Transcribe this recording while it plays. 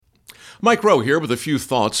Mike Rowe here with a few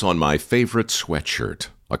thoughts on my favorite sweatshirt.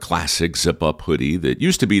 A classic zip-up hoodie that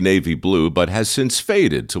used to be navy blue but has since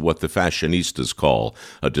faded to what the fashionistas call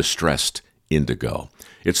a distressed indigo.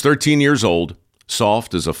 It's 13 years old,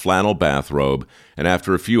 soft as a flannel bathrobe, and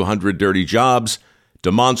after a few hundred dirty jobs,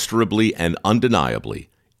 demonstrably and undeniably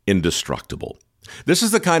indestructible. This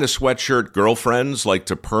is the kind of sweatshirt girlfriends like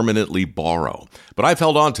to permanently borrow, but I've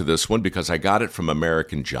held on to this one because I got it from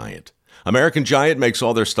American Giant. American Giant makes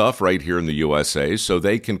all their stuff right here in the USA so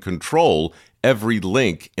they can control every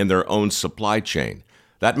link in their own supply chain.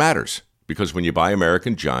 That matters because when you buy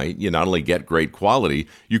American Giant, you not only get great quality,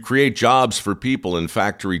 you create jobs for people in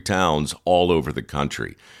factory towns all over the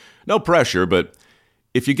country. No pressure, but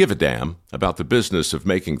if you give a damn about the business of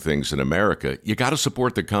making things in America, you got to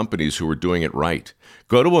support the companies who are doing it right.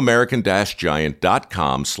 Go to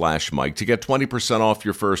american-giant.com/Mike to get 20% off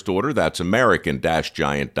your first order. That's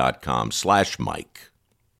american-giant.com/Mike.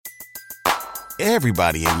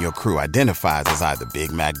 Everybody in your crew identifies as either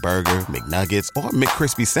Big Mac Burger, McNuggets, or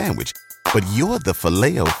McCrispy Sandwich. But you're the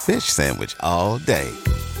Filet-O-Fish Sandwich all day.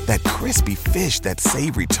 That crispy fish, that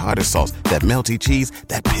savory tartar sauce, that melty cheese,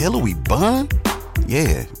 that pillowy bun.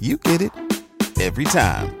 Yeah, you get it. Every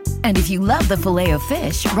time. And if you love the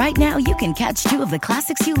Filet-O-Fish, right now you can catch two of the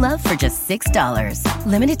classics you love for just $6.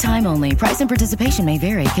 Limited time only. Price and participation may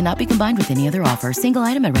vary. Cannot be combined with any other offer. Single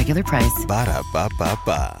item at regular price.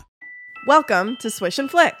 Ba-da-ba-ba-ba. Welcome to Swish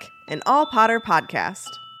and Flick, an all-Potter podcast.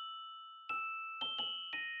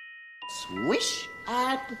 Swish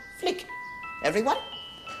and flick. Everyone?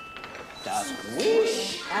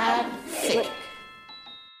 Swish and flick.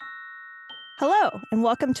 Hello, and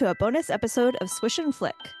welcome to a bonus episode of Swish and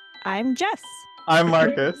Flick. I'm Jess. I'm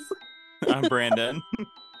Marcus. I'm Brandon. And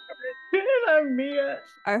I'm Mia.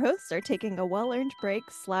 Our hosts are taking a well-earned break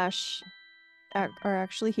are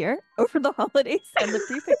actually here over the holidays, and the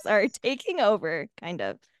Prefects are taking over, kind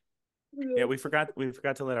of. Yeah, we forgot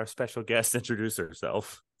to let our special guest introduce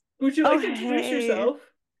herself. Would you like to introduce yourself?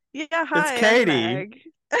 Yeah, hi. It's Katie. I'm Meg.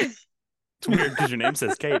 It's weird because your name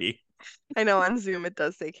says Katie. I know on Zoom it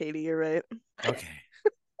does say Katie, you're right. Okay.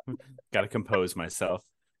 Got to compose myself.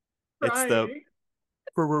 It's Crying. the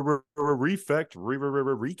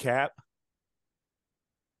recap.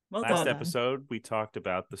 Well Last done. episode, we talked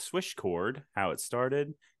about the Swish cord, how it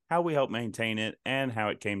started, how we helped maintain it, and how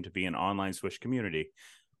it came to be an online Swish community.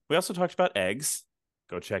 We also talked about eggs.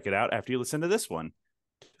 Go check it out after you listen to this one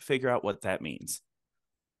to figure out what that means.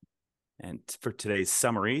 And for today's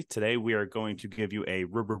summary, today we are going to give you a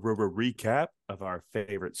recap of our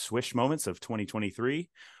favorite Swish moments of 2023.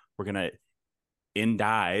 We're going to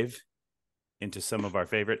dive into some of our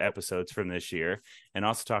favorite episodes from this year and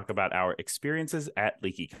also talk about our experiences at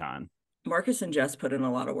LeakyCon. Marcus and Jess put in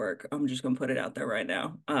a lot of work. I'm just going to put it out there right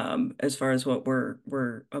now, as far as what we're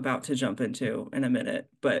about to jump into in a minute.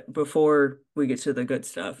 But before we get to the good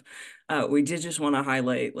stuff, we did just want to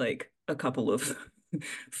highlight like a couple of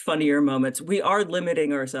funnier moments. We are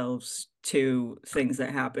limiting ourselves to things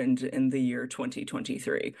that happened in the year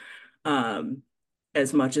 2023.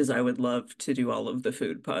 As much as I would love to do all of the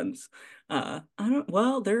food puns.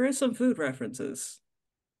 There is some food references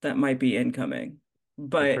that might be incoming,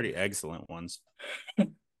 but They're pretty excellent ones.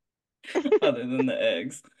 other than the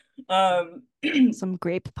eggs. Some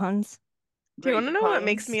grape puns. Do you want to Grape know what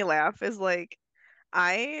makes puns. me laugh is like,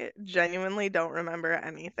 I genuinely don't remember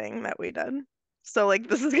anything that we did. So like,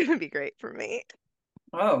 this is going to be great for me.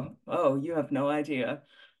 Oh, you have no idea.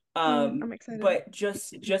 I'm excited. But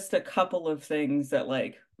just a couple of things that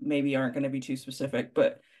like maybe aren't going to be too specific,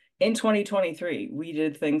 but in 2023 we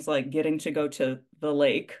did things like getting to go to the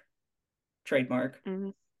lake, trademark,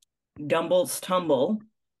 Dumble's Tumble,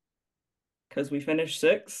 because we finished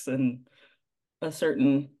 6 and a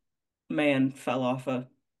certain man fell off a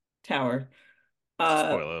tower.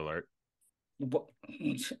 Spoiler alert.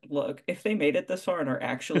 Look, if they made it this far and are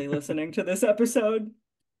actually listening to this episode,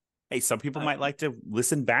 Hey, some people might like to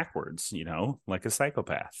listen backwards, like a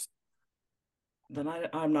psychopath. then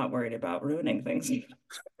I'm not worried about ruining things.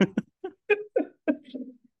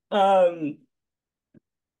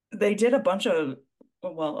 They did a bunch,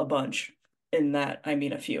 in that I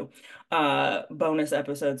mean a few bonus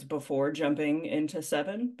episodes before jumping into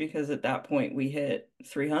 7, because at that point we hit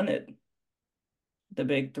 300, the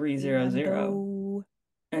big 300,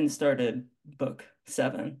 and started book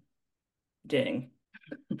 7. Ding.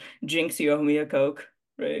 Jinx, you owe me a Coke,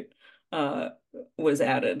 right? Was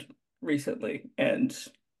added recently, and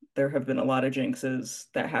there have been a lot of jinxes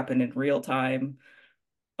that happen in real time.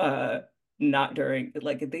 Not during,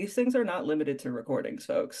 like, these things are not limited to recordings,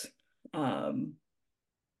 folks. And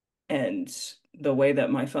the way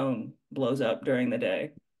that my phone blows up during the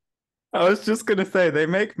day I was just gonna say they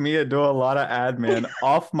make Mia do a lot of admin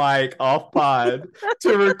off mic, off pod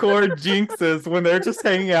to record jinxes when they're just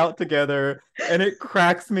hanging out together, and it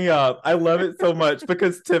cracks me up. I love it so much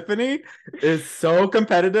because Tiffany is so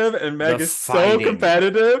competitive and Meg The is so fighting.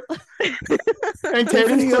 competitive. And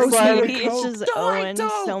Katie's just Coke, like, baby. It's just No, I Owen. So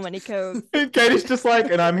don't. many Cokes. and Katie's just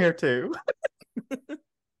like, and I'm here too. And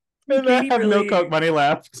I Katie have no really- Coke money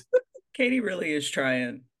left. Katie really is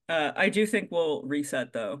trying. I do think we'll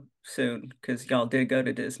reset though soon because y'all did go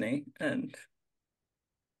to Disney and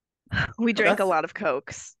We drank a That's- lot of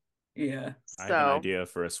Cokes. yeah. I have an So idea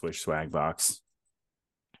for a Swish swag box.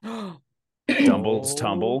 Oh. Dumbles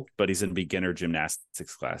tumble, but he's in beginner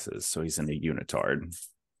gymnastics classes, so he's in a unitard.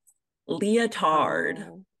 Leotard.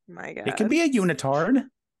 oh my god. It can be a unitard.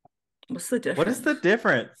 What's the difference? What is the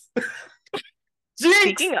difference? Jinx!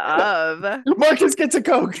 Speaking of, Marcus gets a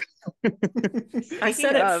Coke. I said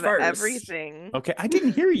speaking it of first. everything, Okay, I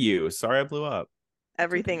didn't hear you. Sorry, I blew up.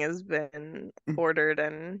 everything has been ordered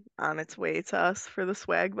and on its way to us for the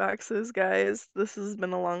swag boxes, guys. This has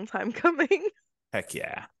been a long time coming. Heck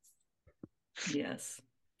yeah. Yes.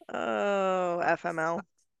 Oh, FML.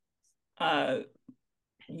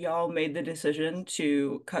 Y'all made the decision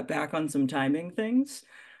to cut back on some timing things.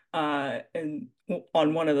 And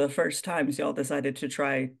on one of the first times y'all decided to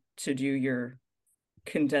try to do your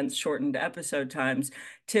condensed shortened episode times,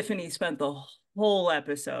 Tiffany spent the whole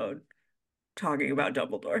episode talking about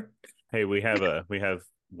Dumbledore. Hey, we have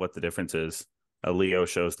what the difference is. A Leo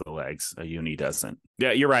shows the legs, a uni doesn't.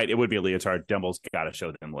 Yeah, you're right. It would be a leotard. Dumble's gotta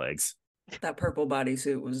show them legs. That purple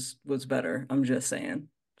bodysuit was better. I'm just saying.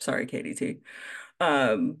 Sorry, Katie T.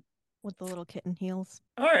 With the little kitten heels.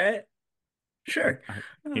 All right. Sure.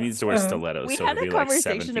 He needs to wear stilettos, We so had he'll a be like 7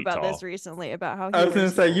 conversation feet about tall. this recently about how he I was gonna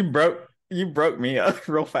wears say little- you broke me up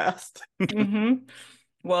real fast. Mm-hmm.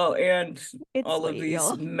 Well, and It's all of late, these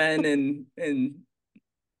y'all. men in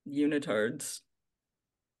unitards.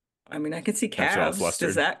 I mean, I could see Got you all calves. flustered.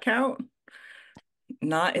 Does that count?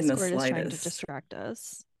 Not in the Discord is trying to slightest. distract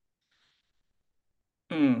us.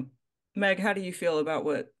 Meg, how do you feel about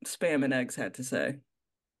what Spam and Eggs had to say?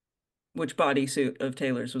 Which bodysuit of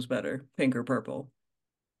Taylor's was better, pink or purple?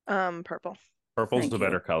 Purple. Purple's Thank the you.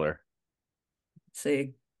 better color.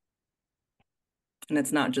 See? And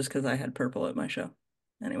it's not just because I had purple at my show.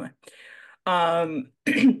 Anyway.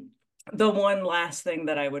 The one last thing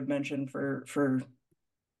that I would mention for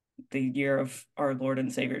the year of our Lord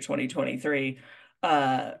and Savior 2023,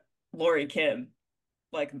 Lori Kim,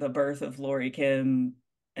 like the birth of Lori Kim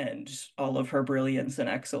and all of her brilliance and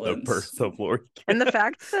The excellence. birth of Lord. And the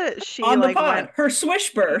fact that she On the like pod, went her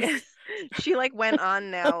swish birth. she like went on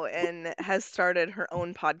now and has started her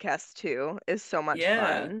own podcast too is so much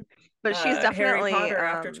Yeah. fun. But she's Harry definitely Potter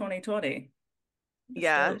after 2020. That's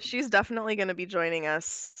yeah, dope. she's definitely going to be joining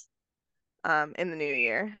us in the new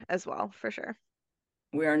year as well, for sure.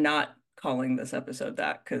 We are not calling this episode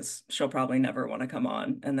that because she'll probably never want to come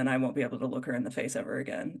on, and then I won't be able to look her in the face ever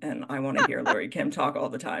again. And I want to hear Lori Kim talk all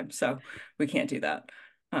the time, so we can't do that.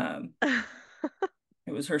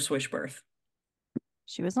 It was her swish birth.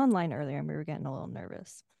 She was online earlier and we were getting a little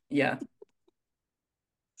nervous. Yeah.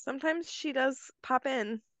 Sometimes she does pop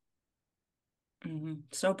in.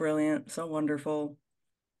 So brilliant, so wonderful.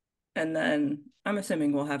 And then I'm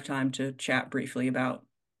assuming we'll have time to chat briefly about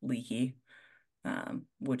Leaky,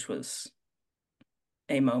 which was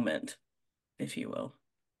a moment, if you will.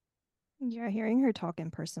 Yeah, hearing her talk in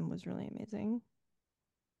person was really amazing.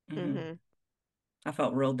 Mm-hmm. I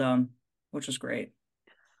felt real dumb, which was great.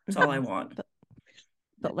 That's all I want.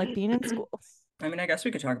 But like being in school. I mean, I guess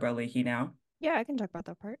we could talk about Leaky now. Yeah, I can talk about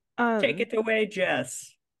that part. Take it away,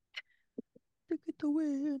 Jess. Take it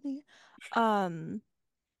away.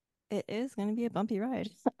 It is gonna be a bumpy ride.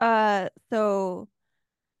 So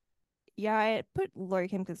yeah, I put Lori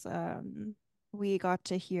Kim because we got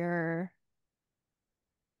to hear.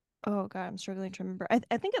 Oh God, I'm struggling to remember.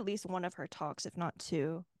 I think at least one of her talks, if not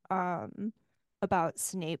two, about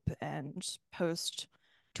Snape and post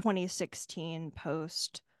 2016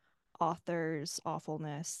 post author's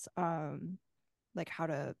awfulness, like how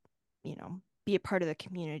to, be a part of the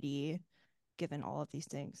community given all of these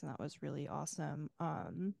things, and that was really awesome.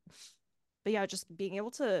 But yeah, just being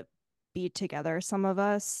able to be together, some of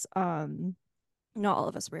us, not all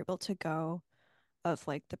of us were able to go, of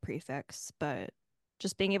like the prefects, but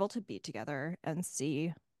just being able to be together and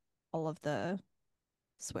see all of the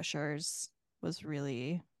swishers was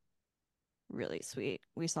really, really sweet.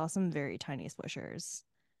 We saw some very tiny swishers,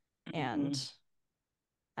 and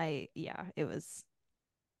it was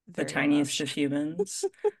the very tiniest rushed. of humans.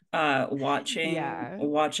 Watching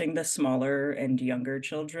the smaller and younger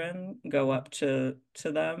children go up to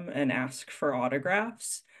them and ask for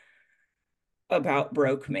autographs about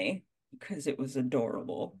broke me because it was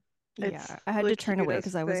adorable. It's Yeah, I had the to turn away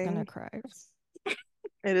because cutest I was gonna thing. cry.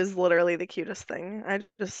 It is literally the cutest thing.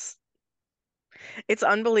 It's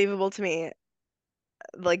unbelievable to me,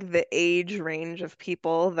 like the age range of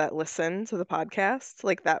people that listen to the podcast.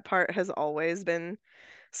 Like that part has always been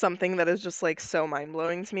something that is just like so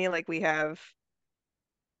mind-blowing to me. Like we have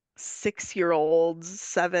 6-year-olds,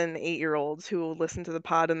 7, 8-year-olds who listen to the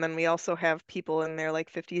pod, and then we also have people in their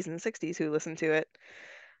like 50s and 60s who listen to it.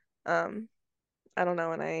 I don't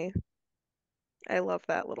know, and I love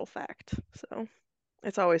that little fact. So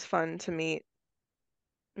it's always fun to meet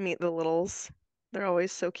the littles. They're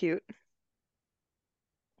always so cute.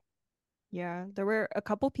 Yeah, there were a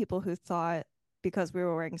couple people who thought because we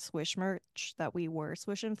were wearing Swish merch that we were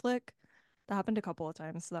Swish and Flick. That happened a couple of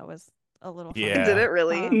times, so that was a little funny. Did it Yeah.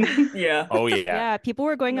 really? Yeah. Oh yeah. Yeah, people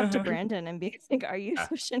were going up to Uh-huh. Brandon and being like, "Are you Yeah.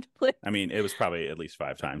 Swish and Flick?" I mean, it was probably at least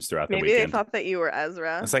 5 times throughout the Maybe they weekend. thought that you were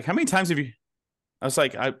Ezra. I was like, how many times have you? I was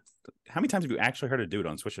like, how many times have you actually heard a dude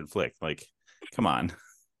on Swish and Flick? Like, come on.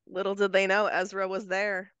 Little did they know Ezra was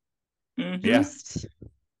there, Mhm. Yeah. just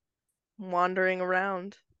wandering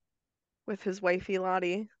around with his wifey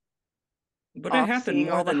Lottie, But it off happened seeing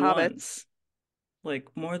more all the than hobbits. once.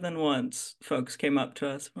 Like more than once, folks came up to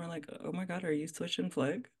us and were like, "Oh my God, are you Switch and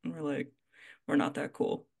Flick?" And we're like, "We're not that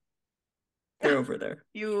cool. They're over there."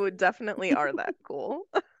 You definitely are that cool.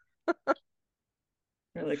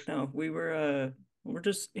 They're like, "No, we're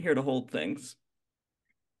just here to hold things."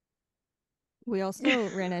 We also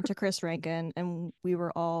ran into Chris Rankin, and we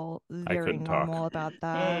were all I very couldn't talk. normal about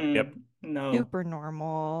that. Yep. No. Super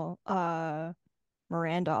normal.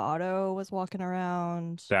 Miranda Otto was walking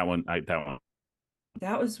around. That one.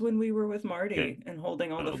 That was when we were with Marty and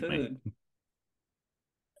holding all the killed me. food.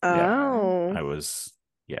 Oh, I was.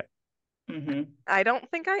 Yeah. Mm-hmm. I don't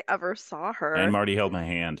think I ever saw her. And Marty held my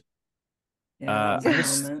hand. Yeah, that I was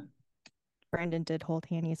was. a moment. Brandon did hold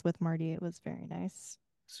handies with Marty. It was very nice.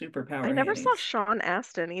 Superpower I never saw handies. Sean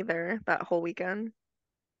Astin either that whole weekend.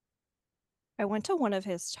 I went to one of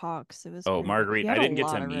his talks. It was Oh, pretty. Marguerite. He had I a didn't get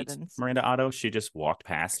lot to of meet ribbons. Miranda Otto. She just walked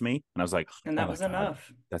past me, and I was like, And "Oh that my was God,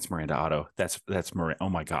 enough. that's Miranda Otto. That's Miranda. Oh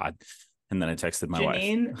my God!" And then I texted my wife.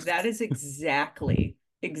 Janine, that is exactly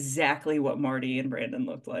what Marty and Brandon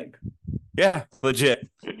looked like. Yeah, legit.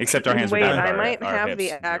 Except our hands were Wait, down at I might our have hips. the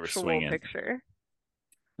We were actual swinging. picture.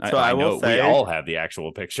 So I will know we say- all have the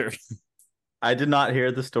actual picture. I did not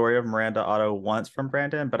hear the story of Miranda Otto once from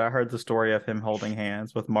Brandon, but I heard the story of him holding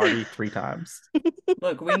hands with Marty 3 times.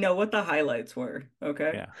 Look, we know what the highlights were,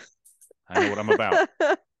 okay? Yeah, I know what I'm about.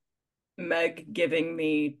 Meg giving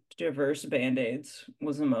me diverse band-aids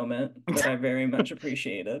was a moment that I very much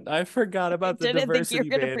appreciated. I forgot about the Didn't think you were diversity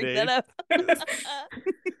gonna bring that band-aid. up.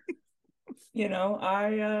 You know,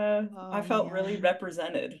 I Oh, felt really man.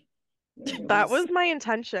 represented. That was my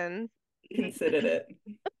intention. Considered it.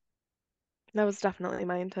 That was definitely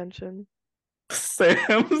my intention.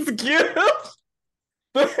 Sam's gift.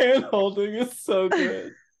 The hand holding is so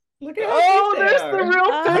good. Look at how Oh, cute they there's are. the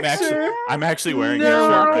real I'm picture. actually wearing No. a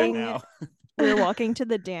shirt right Walking. now. We were walking to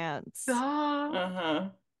the dance. Stop. Uh-huh.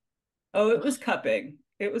 Oh, it was cupping.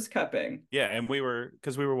 It was cupping. Yeah, and we were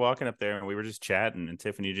walking up there and we were just chatting, and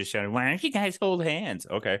Tiffany just shouted, "Why don't you guys hold hands?"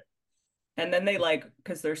 Okay. And then they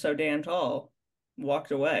because they're so damn tall,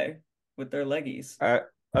 walked away with their leggies.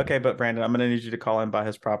 Okay, but Brandon, I'm gonna need you to call him by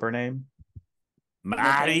his proper name. Marty.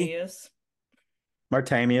 Martinius.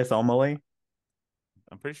 Martanius Omely.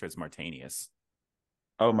 I'm pretty sure it's Martanius.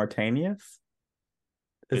 Oh, Martanius?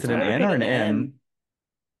 Is It's it an Marty. N or an M?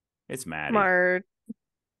 It's Maddie.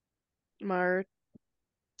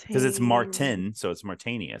 Because it's Martin, so it's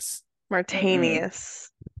Martanius. Martanius.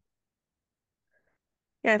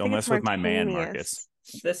 Yeah, I Don't think mess it's with my man, Martanius. Marcus.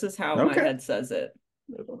 This is how my Okay. head says it.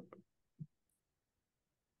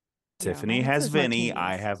 Tiffany mine has says Vinny. I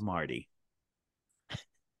Martinez. have Marty.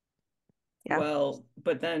 Yeah. Well,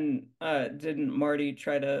 but then didn't Marty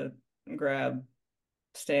try to grab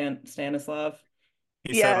Stanislav?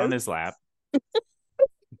 He sat on Yes. his lap.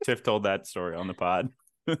 Tiff told that story on the pod.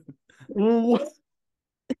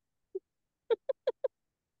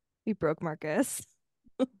 We broke Marcus.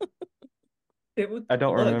 It would. I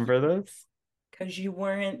don't remember this. Because you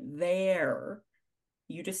weren't there.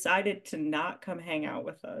 You decided to not come hang out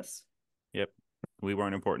with us. Yep. We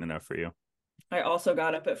weren't important enough for you. I also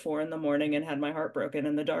got up at 4 a.m. and had my heart broken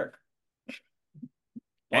in the dark.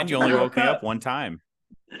 And you Watching only the World woke me up Cup. one time.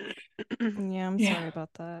 Yeah, I'm Yeah. sorry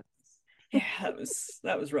about that. Yeah,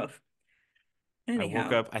 that was rough.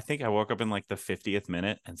 Anyhow, I think I woke up in like the 50th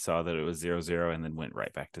minute and saw that it was 0-0 and then went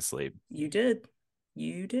right back to sleep. you did.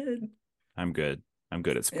 You did. I'm good. I'm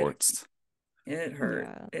good at sports. It hurt.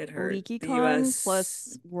 Yeah. It hurt. The LeakyCon US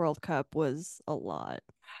plus World Cup was a lot.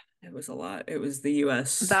 It was a lot. It was the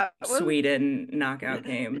US That was Sweden knockout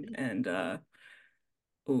game, and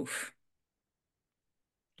oof.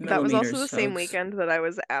 that was also Millimeters, the same folks. weekend that I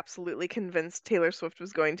was absolutely convinced Taylor Swift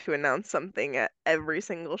was going to announce something at every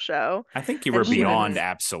single show. I think you And were she beyond didn't.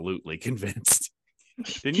 absolutely convinced.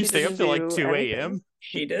 Didn't you She stay up didn't till like do 2 anything. a.m.?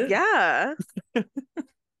 She did. Yeah.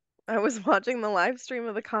 I was watching the live stream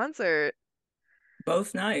of the concert.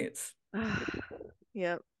 Both nights.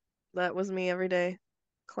 Yep. That was me every day.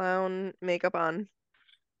 Clown makeup on.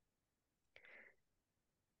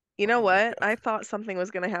 You know what? I thought something was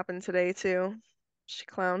going to happen today too. She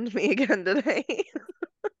clowned me again today.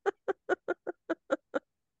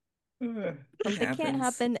 It Something can't happens.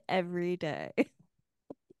 happen every day.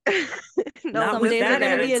 No, Not Some with days are listen, that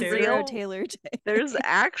gonna be a attitude. zero Taylor day. there's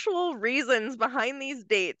actual reasons behind these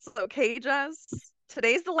dates, okay, Jess?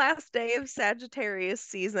 Today's the last day of Sagittarius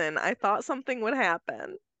season. I thought something would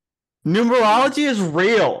happen. Numerology is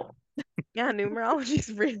real. Yeah,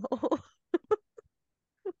 numerology's real.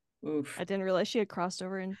 Oof. I didn't realize she had crossed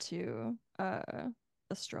over into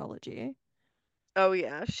astrology. Oh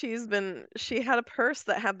yeah, she had a purse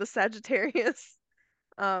that had the Sagittarius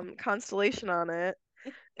constellation on it.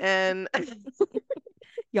 And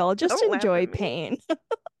Y'all just don't laugh enjoy at me. pain.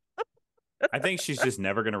 I think she's just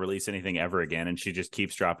never going to release anything ever again, and she just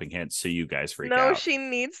keeps dropping hints so you guys freak No, out. she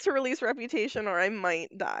needs to release Reputation or I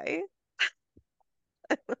might die.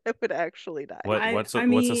 I would actually die. What's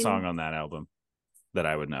a song on that album that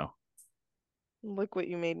I would know? Look What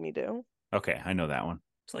You Made Me Do. Okay, I know that one.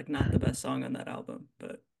 It's like not the best song on that album,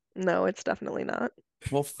 but No, it's definitely not.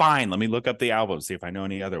 Well, fine. Let me look up the album, see if I know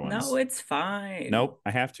any other ones. no, it's fine. Nope, I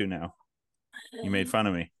have to now. You made fun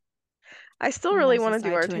of me. I still I'm really also want to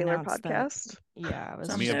do sad our to Taylor announce that- podcast. Yeah, I was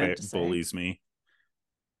Someday. just Mia about to say. bullies me.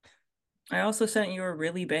 I also sent you a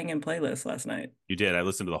really banging playlist last night. You did. I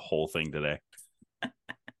listened to the whole thing today.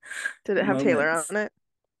 Did it have Taylor Moments. on it?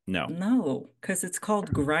 No. No, because it's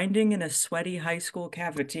called Grinding in a Sweaty High School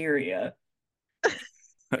Cafeteria.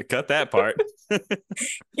 Cut that part.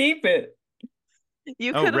 Keep it.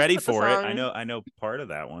 You Oh, could have ready put the for it. song. I know part of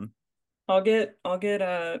that one. I'll get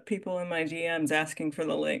people in my DMs asking for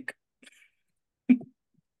the link.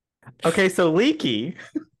 Okay, so Leaky.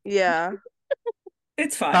 Yeah.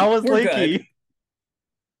 It's fine. How was We're Leaky? good.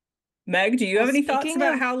 Meg, do you Well, have any thoughts speaking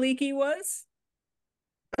about of- how leaky was?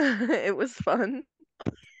 It was fun.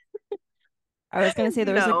 I was gonna say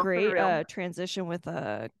there was a No, for great real. transition with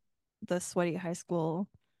the sweaty high school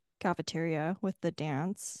cafeteria with the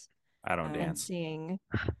dance I don't and dance. seeing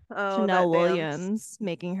Oh, Chanel that dance. Williams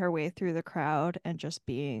making her way through the crowd and just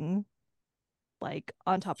being like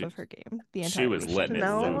on top of her game the She entire was weekend. letting it So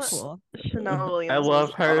Chanel- loose. cool. Chanel Williams I love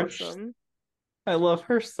was her. awesome. I love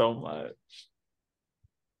her so much.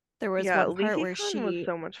 There was Yeah, one part where LeakyCon was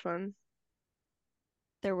so much fun.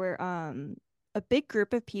 there were a big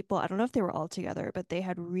group of people. I don't know if they were all together, but they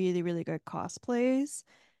had really, really good cosplays.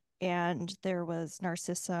 And there was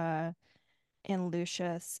Narcissa and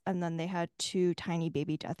Lucius, and then they had two tiny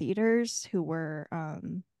baby Death Eaters who were I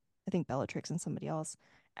think Bellatrix and somebody else.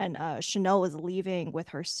 And Chanel was leaving with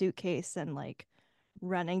her suitcase and like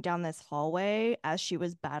running down this hallway as she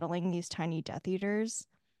was battling these tiny Death Eaters.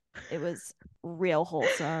 It was real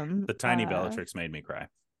wholesome. The tiny Bellatrix made me cry.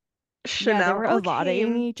 Yeah, they were Chanel avodating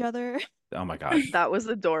came. each other. Oh my god. That was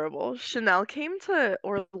adorable. Chanel came to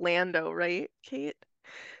Orlando, right, Kate?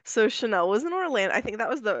 So Chanel was in Orlando. I think that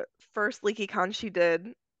was the first LeakyCon she did.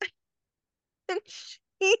 And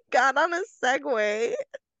she got on a Segway.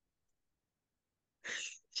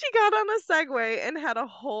 She got on a Segway and had a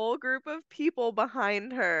whole group of people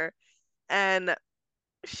behind her. And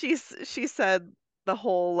she said the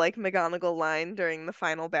whole like McGonagall line during the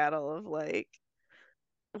final battle of like,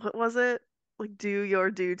 what was it? Like do your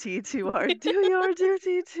duty to our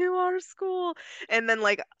school. And then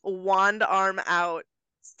like wand arm out,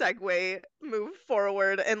 Segway move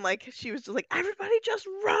forward, and like she was just like, everybody just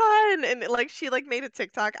run. And like she like made a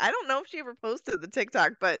TikTok. I don't know if she ever posted the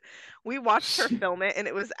TikTok, but we watched her film it and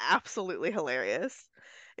it was absolutely hilarious.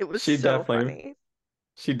 It was She so definitely funny.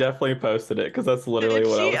 She definitely posted it because that's literally Did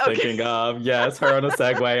what I she? was Okay. thinking of. Yes, her on a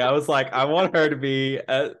Segway. I was like, I want her to be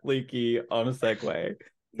at Leaky on a Segway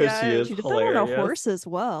because she Yeah, is She did that on a hilarious. horse as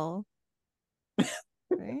well. Right?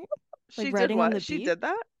 she Like did riding on what? the She beach? did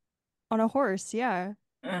that? On a horse, yeah.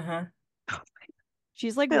 Uh-huh.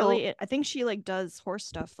 She's like Hell. really, I think she like does horse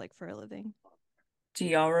stuff like for a living. Do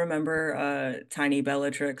y'all remember Tiny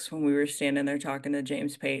Bellatrix when we were standing there talking to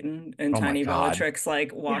James Payton and Oh my Tiny God. Bellatrix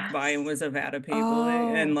like walked by and Yes. was a vat of people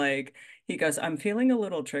and Oh, like he goes, I'm feeling a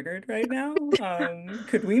little triggered right now.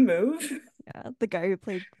 Could we move? yeah, the guy who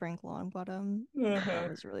played Frank Longbottom. That Uh-huh.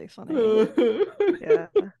 was really funny. Yeah.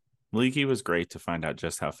 Leaky was great to find out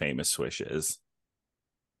just how famous Swish is.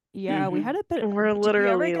 Yeah, we had hmm a bit. We're Did we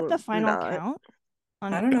ever literally get the final not. count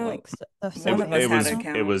I on don't know. like the It, One full of us it fans had a was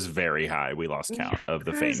count? it count. was very high. We lost You count of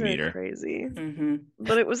the guys fame are meter. crazy. hmm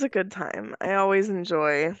But it was a good time. I always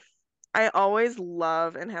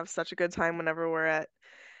love and have such a good time whenever we're at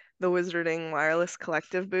the Wizarding Wireless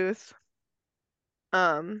Collective booth.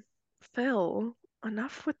 Um, Phil,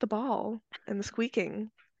 enough with the ball and the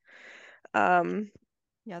squeaking. Um,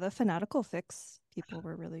 Yeah, the Fanatical Fix people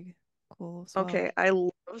were really cool as well. okay, I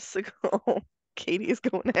love Sequel. Katie's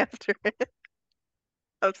going after it.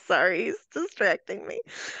 I'm sorry, he's distracting me.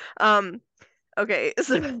 Um, Okay,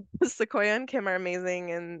 so Sequoia and Kim are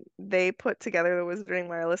amazing, and they put together the Wizarding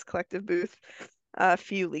Wireless Collective booth a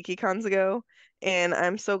few LeakyCons ago, and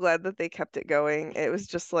I'm so glad that they kept it going. It was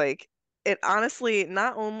just like, it honestly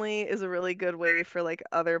not only is a really good way for like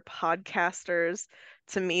other podcasters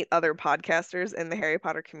to meet other podcasters in the Harry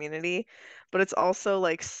Potter community, but it's also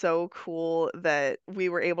like so cool that we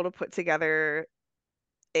were able to put together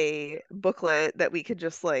a booklet that we could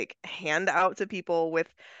just like hand out to people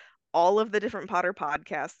with all of the different Potter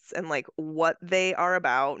podcasts and like what they are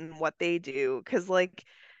about and what they do. Because like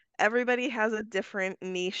everybody has a different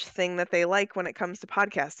niche thing that they like when it comes to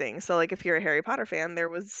podcasting. So like if you're a Harry Potter fan, there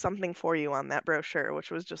was something for you on that brochure,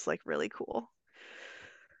 which was just like really cool.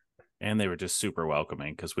 And they were just super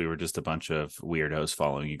welcoming because we were just a bunch of weirdos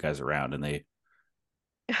following you guys around, and they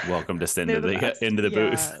welcomed us They're the best. into the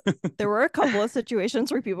booth. Yeah, there were a couple of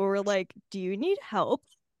situations where people were like, "Do you need help?"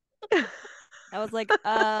 I was like,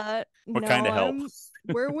 What kind no, of help?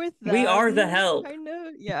 we're with We are the them." help. Kind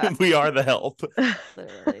of, yeah, We are the help.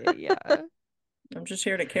 literally, yeah. I'm just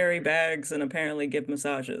here to carry bags and apparently give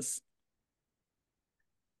massages.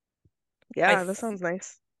 I Yeah, th that sounds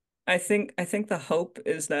nice. I think the hope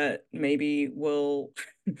is that maybe we'll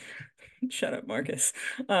shut up, Marcus.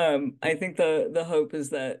 I think the hope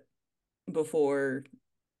is that before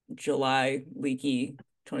July leaky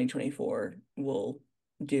 2024, we'll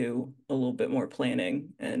do a little bit more planning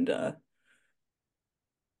and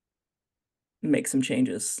make some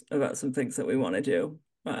changes about some things that we want to do.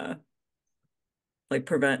 Like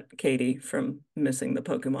prevent Katie from missing the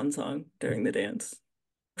Pokemon song during the dance.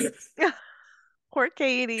 Poor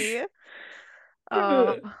Katie.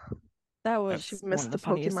 Oh, That she was one missed of the the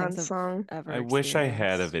funniest things Pokemon I've song. ever I wish I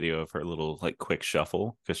had a experienced. video of her little like quick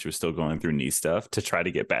shuffle because she was still going through knee stuff to try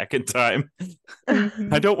to get back in time. I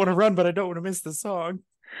Mhm. don't want to run, but I don't want to miss the song.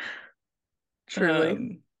 Truly.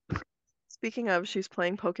 Um, Speaking of, she's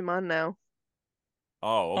playing Pokemon now.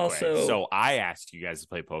 Oh, okay. Also, So I asked you guys to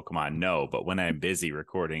play Pokemon. No, but when I'm busy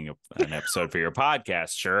recording an episode for your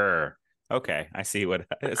podcast, sure. Okay, I see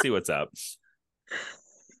what's up.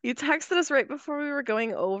 You texted us right before we were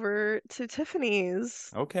going over to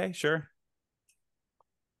Tiffany's. Okay, sure.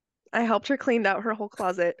 I helped her clean out her whole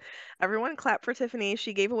closet. Everyone clap for Tiffany.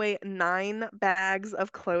 She gave away 9 bags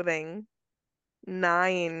of clothing.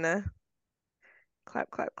 9. Clap,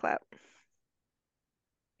 clap, clap.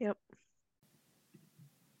 Yep.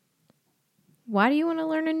 Why do you want to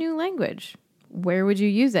learn a new language? Where would you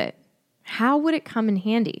use it? How would it come in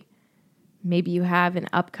handy? Maybe you have an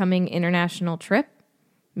upcoming international trip.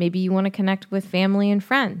 Maybe you want to connect with family and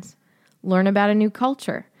friends, learn about a new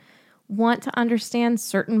culture, want to understand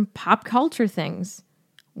certain pop culture things.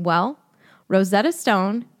 Well, Rosetta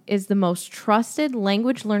Stone is the most trusted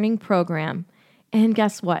language learning program. And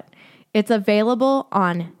guess what? It's available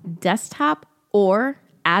on desktop or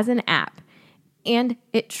as an app, and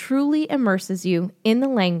it truly immerses you in the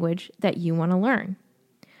language that you want to learn.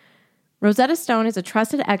 Rosetta Stone is a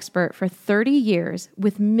trusted expert for 30 years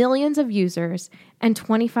with millions of users and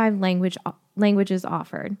 25 languages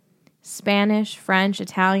offered. Spanish, French,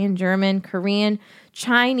 Italian, German, Korean,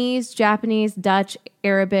 Chinese, Japanese, Dutch,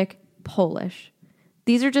 Arabic, Polish.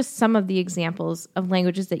 These are just some of the examples of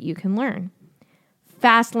languages that you can learn.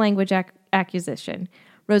 Fast language acquisition.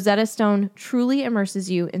 Rosetta Stone truly immerses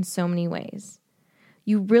you in so many ways.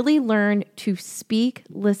 You really learn to speak,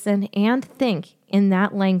 listen, and think in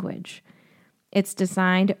that language. It's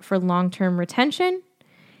designed for long-term retention,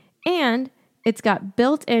 and it's got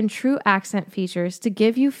built-in true accent features to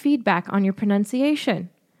give you feedback on your pronunciation.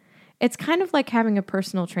 It's kind of like having a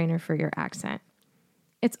personal trainer for your accent.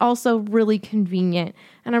 It's also really convenient,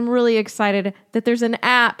 and I'm really excited that there's an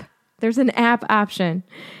app. There's an app option,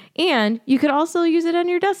 and you could also use it on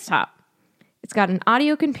your desktop. It's got an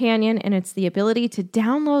audio companion, and it's the ability to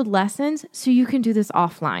download lessons so you can do this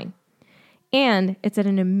offline. And it's at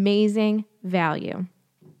an amazing value.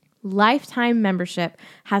 Lifetime membership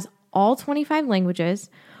has all 25 languages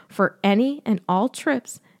for any and all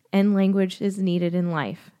trips and languages needed in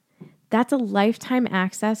life. That's a lifetime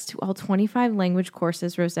access to all 25 language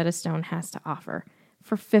courses Rosetta Stone has to offer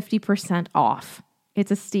for 50% off.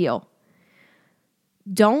 It's a steal.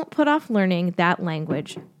 Don't put off learning that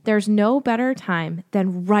language. There's no better time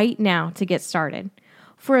than right now to get started.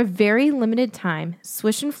 For a very limited time,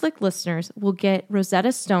 Swish and Flick listeners will get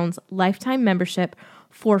Rosetta Stone's lifetime membership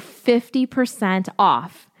for 50%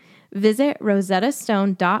 off. Visit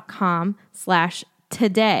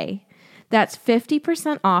rosettastone.com/today. That's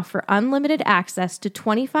 50% off for unlimited access to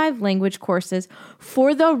 25 language courses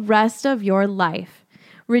for the rest of your life.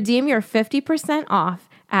 Redeem your 50% off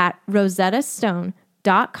at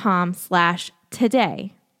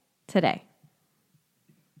rosettastone.com/today. Today.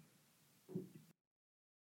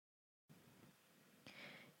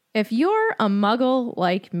 If you're a muggle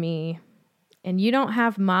like me and you don't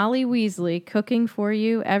have Molly Weasley cooking for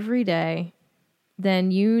you every day,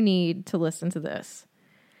 then you need to listen to this.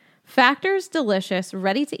 Factor's delicious,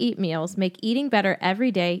 ready-to-eat meals make eating better every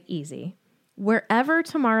day easy. Wherever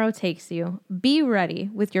tomorrow takes you, be ready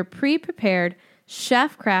with your pre-prepared,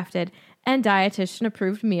 chef-crafted, and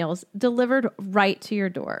dietitian-approved meals delivered right to your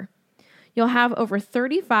door. You'll have over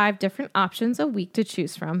 35 different options a week to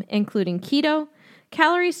choose from, including keto,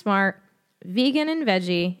 calorie smart, vegan and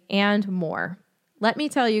veggie, and more. Let me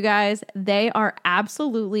tell you guys, they are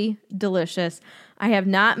absolutely delicious. I have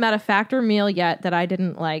not met a Factor meal yet that I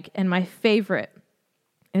didn't like, and my favorite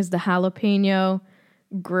is the jalapeno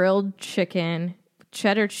grilled chicken,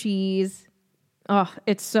 cheddar cheese. Oh,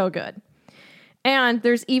 it's so good. And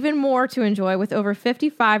there's even more to enjoy with over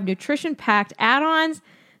 55 nutrition-packed add-ons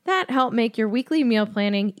that help make your weekly meal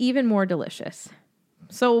planning even more delicious.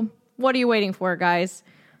 So what are you waiting for, guys?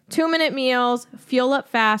 2-minute meals, fuel up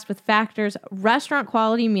fast with Factor's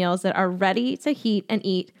restaurant-quality meals that are ready to heat and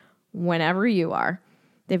eat whenever you are.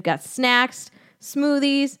 They've got snacks,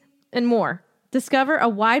 smoothies, and more. Discover a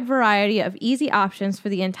wide variety of easy options for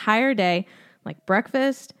the entire day, like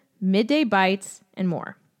breakfast, midday bites, and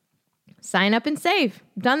more. Sign up and save.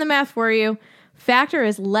 Done the math for you. Factor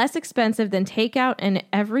is less expensive than takeout, and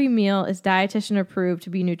every meal is dietitian approved to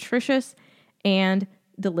be nutritious and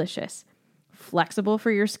delicious. Flexible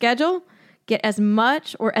for your schedule? Get as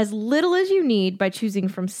much or as little as you need by choosing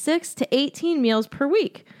from 6 to 18 meals per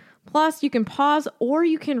week. Plus, you can pause or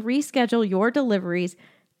you can reschedule your deliveries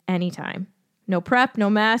anytime. No prep, no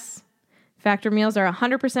mess. Factor meals are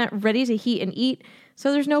 100% ready to heat and eat,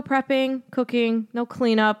 so there's no prepping, cooking, no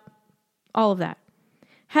cleanup, all of that.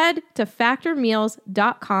 Head to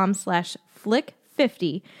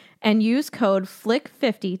factormeals.com/flick50 and use code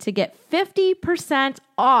FLICK50 to get 50%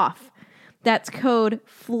 off. That's code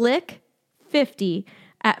FLICK50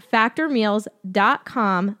 at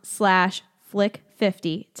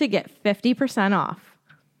factormeals.com/flick50 to get 50% off.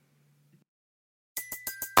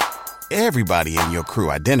 Everybody in your crew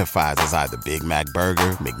identifies as either Big Mac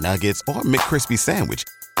Burger, McNuggets, or McCrispy Sandwich.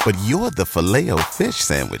 But you're the Filet-O-Fish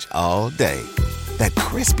Sandwich all day. That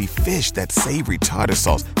crispy fish, that savory tartar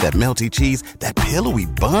sauce, that melty cheese, that pillowy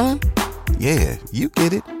bun. Yeah, you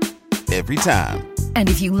get it. Every time. And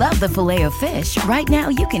if you love the Filet-O-Fish, right now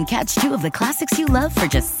you can catch 2 of the classics you love for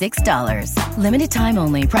just $6. Limited time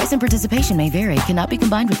only. Price and participation may vary. Cannot be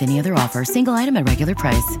combined with any other offer. Single item at regular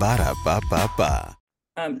price. Ba-da-ba-ba-ba.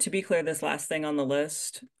 To be clear, this last thing on the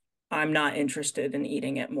list, I'm not interested in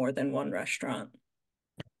eating at more than one restaurant.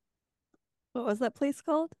 What was that place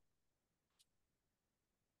called?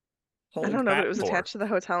 I don't know, but it was Fat Pour. attached to the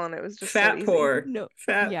hotel and it was just Fat so easy. Pour. No.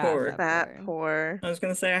 Fat Yeah, Pour. Fat Pour. I was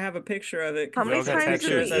gonna say I have a picture of it. How many all got times did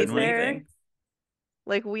pictures, we eat didn't we? there?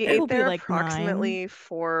 Like we It ate will be there like approximately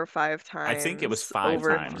 4 or 5 I times. think it was 5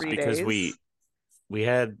 over times 3 because days. we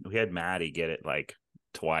had Maddie get it like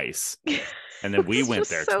twice, and then we It's went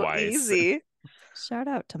just there so twice. easy. Shout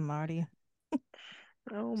out to Marty.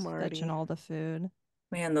 Oh, Marty. Fetching all the food.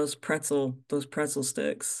 Man, those pretzel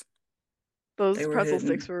sticks. Those They were pretzel hitting.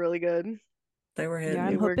 sticks were really good. They were hitting. Yeah,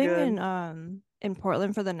 I'm They were hoping good. in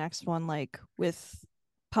Portland for the next one, like with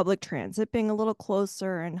public transit being a little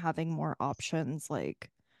closer and having more options,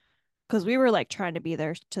 like because we were like trying to be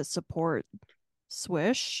there to support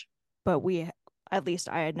Swish, but at least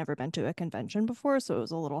I had never been to a convention before, so it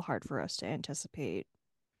was a little hard for us to anticipate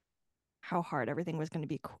how hard everything was going to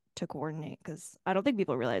be to coordinate, because I don't think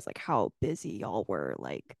people realize like how busy y'all were.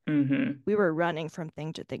 Like we were running from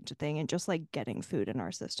thing to thing to thing, and just like getting food in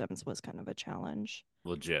our systems was kind of a challenge.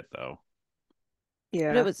 Legit though. Yeah.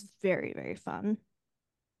 But it was very, very fun.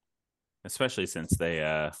 Especially since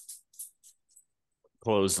they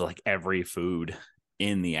closed like every food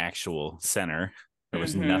in the actual center. There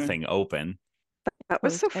was nothing open. That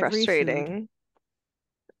was so Closed every food. frustrating.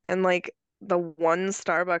 And like the one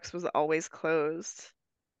Starbucks was always closed.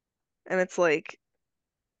 And it's like,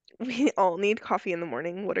 we all need coffee in the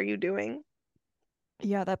morning. What are you doing?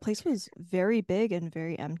 Yeah, that place was very big and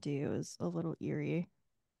very empty. It was a little eerie.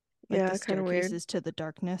 Like the Yeah, kind of weird. staircases to the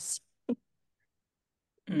darkness.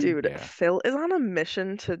 Dude, Yeah. Phil is on a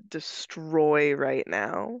mission to destroy right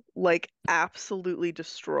now. Like, absolutely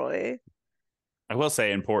destroy. I will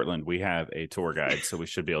say in Portland, we have a tour guide, so we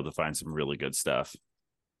should be able to find some really good stuff.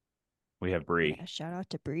 We have Brie, Yeah, shout out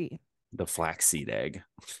to Brie. the flaxseed egg.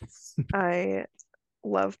 I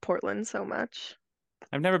love Portland so much.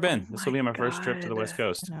 I've never been. Oh This will be my first trip to the God. West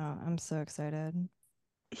Coast. No, I'm so excited.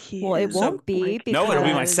 He Well, it is won't be like, because No, it'll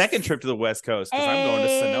be my second trip to the West Coast because I'm going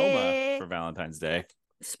to Sonoma Hey. for Valentine's Day.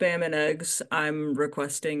 Spam and eggs. I'm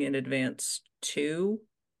requesting in advance 2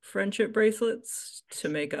 friendship bracelets to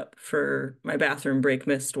make up for my bathroom break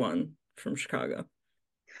missed one from Chicago.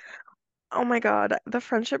 oh my God. The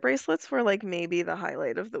friendship bracelets were like maybe the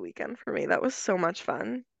highlight of the weekend for me. That was so much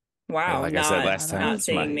fun. Wow, Like I said not last time, not it's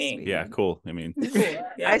seeing my me. yeah, cool. I mean, Cool. Yeah,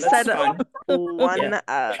 I that's said fun. one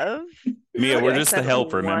Yeah. of. Mia, we're I just the said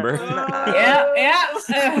help, remember? one of.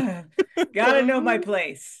 Yeah. Gotta know my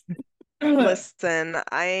place. Listen,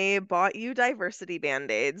 I bought you diversity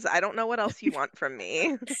band-aids. I don't know what else you want from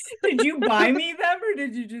me. Did you buy me them or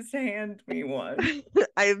did you just hand me one?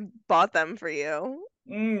 I bought them for you.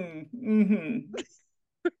 Mm-hmm.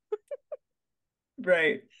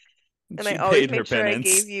 Right. And She I always paid her made sure I penance.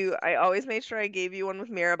 gave you I always made sure I gave you one with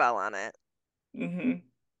Mirabelle on it. Mm-hmm.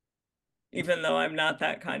 Even though I'm not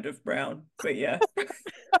that kind of brown, but yeah.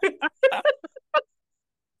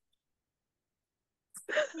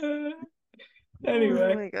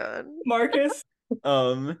 Anyway, Oh my God. Marcus.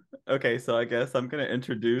 Okay, so I guess I'm gonna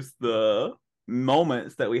introduce the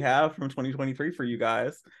moments that we have from 2023 for you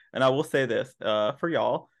guys. And I will say this, for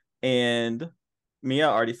y'all, and Mia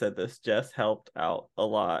already said this, Jess helped out a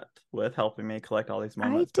lot with helping me collect all these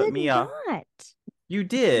moments. I But did Mia, not. you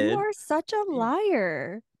did. You are such a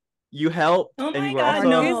liar. You helped, Oh and my you were God, also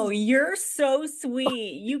no, you're so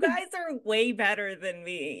sweet. You guys are way better than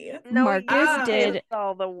me. No, Marcus you did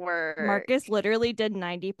all the work. Marcus literally did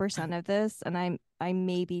 90% of this, and I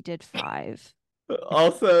maybe did 5.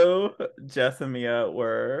 also Jess, Mia,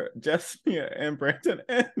 and Brandon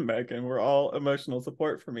and Megan were all emotional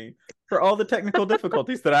support for me for all the technical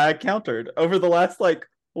difficulties that I encountered over the last like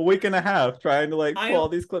week and a half trying to like pull all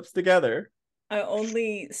these clips together. I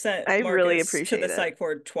only sent I really Marcus to appreciate the it. psych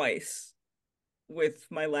ward twice with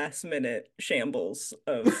my last minute shambles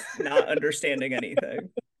of not understanding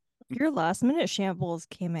anything. Your last minute shambles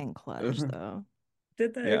came in clutch, though.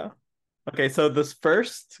 Did they? Yeah. Okay, so this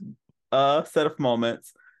first set of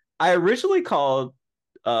moments I originally called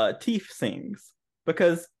Tiff Sings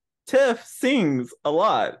because Tiff sings a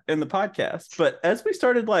lot in the podcast. But as we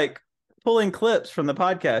started like pulling clips from the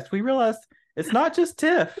podcast, we realized it's not just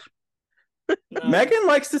Tiff. No. Megan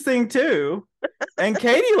likes to sing too, and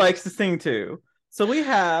Katie likes to sing too. So we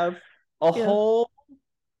have a whole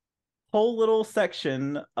little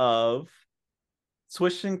section of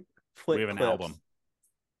Swish and Flick We have an clips. album.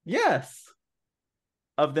 Yes,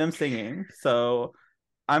 of them singing. So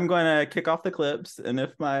I'm going to kick off the clips, and if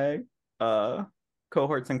my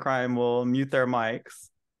cohorts in crime will mute their mics,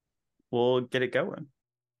 we'll get it going.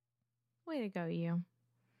 Way to go, you.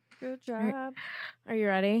 Good job. Are you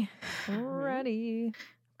ready? Ready.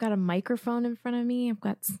 I've got a microphone in front of me. I've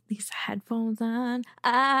got these headphones on.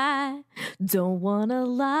 I don't want to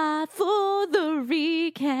lie for the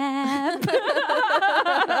recap.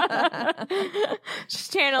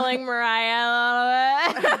 Just channeling Mariah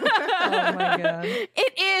a little bit. Oh my God.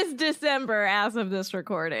 It is December as of this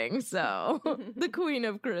recording, so the queen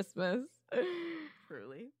of Christmas.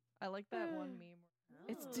 Truly. I like that one meme.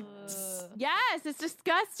 Yes, it's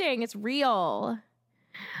disgusting. It's real.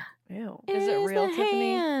 Ew. Is it real, the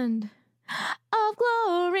Tiffany? hand of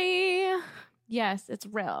glory. Yes, it's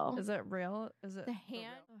real. Is it real? Is it The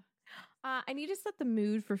hand? I need to set the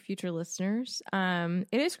mood for future listeners. It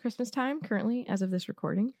is Christmas time currently, as of this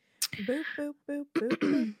recording. Boop, boop, boop, boop,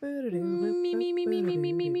 boop, boop,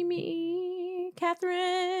 Me.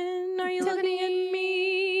 Catherine, are you looking at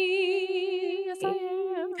me? Yes, I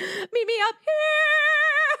am. Meet me up here.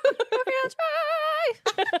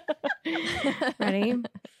 Ready?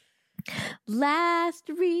 Last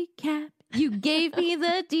recap, you gave me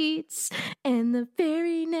the deets, and the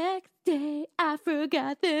very next day, I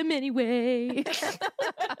forgot them anyway.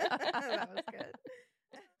 That was good.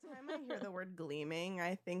 word gleaming,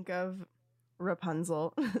 I think of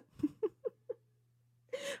Rapunzel.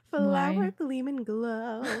 Flower gleam and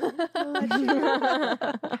glow. Let your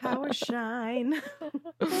power shine.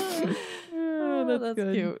 That's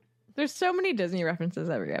good. cute. There's so many Disney references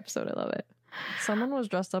every episode. I love it. Someone was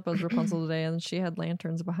dressed up as Rapunzel today, and she had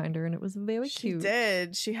lanterns behind her, and it was very cute. She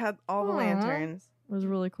did. She had all the lanterns. It was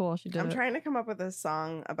really cool. She did. I'm trying to come up with a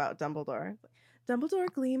song about Dumbledore.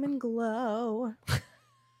 Dumbledore gleam and glow.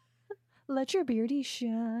 Let your beardy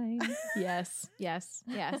shine. Yes. Yes.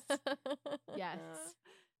 Yes. Yes.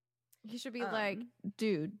 He should be like,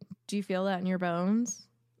 dude, do you feel that in your bones?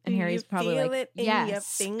 And Harry's probably feel like, it in yes. your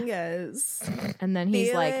fingers. And then he's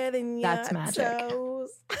Feel like, it in that's your magic.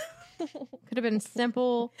 toes. Could have been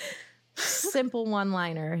simple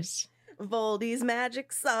one-liners. Voldy's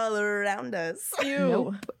magic's all around us.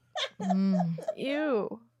 Ew. Nope.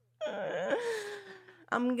 Ew.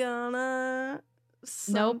 I'm gonna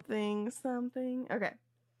something. Okay.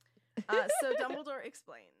 So Dumbledore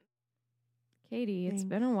explained. Katie, it's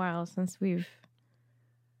been a while since we've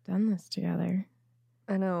done this together.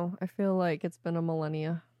 I know. I feel like it's been a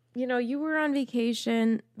millennia. You know, you were on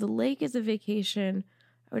vacation. The lake is a vacation.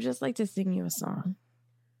 I would just like to sing you a song.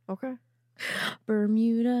 Okay.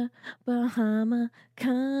 Bermuda, Bahama,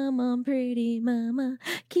 come on, pretty mama.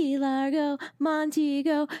 Key Largo,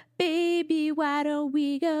 Montego, baby, why don't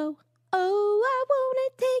we go? Oh, I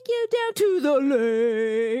want to take you down to the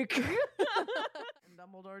lake. And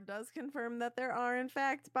Dumbledore does confirm that there are, in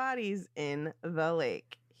fact, bodies in the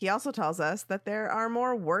lake. He also tells us that there are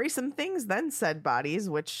more worrisome things than said bodies,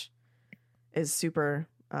 which is super,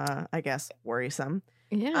 I guess, worrisome.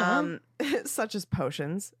 Yeah. Such as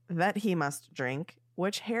potions that he must drink,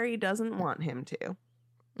 which Harry doesn't want him to.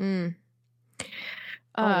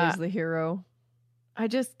 Always the hero. I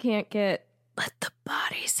just can't get. Let the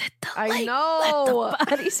bodies hit the lake. I know. Let the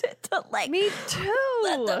bodies hit the lake. Me too.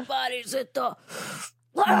 Let the bodies hit the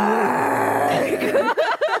lake.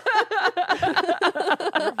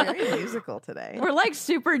 We're very musical today. We're like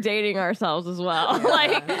super dating ourselves as well.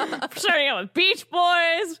 Like starting out with Beach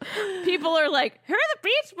Boys. People are like, who are the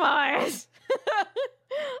Beach Boys?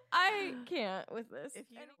 I can't with this.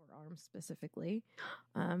 If you arm specifically.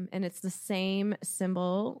 And it's the same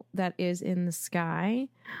symbol that is in the sky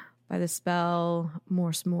by the spell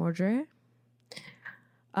Morse Mordre.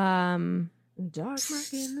 Dark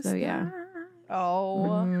mark in the sky. Yeah.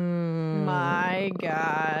 Oh my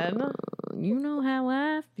God. You know how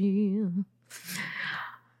I feel.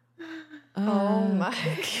 Oh my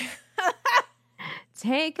God.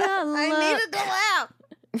 Take a look. I needed to laugh.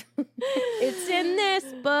 It's in this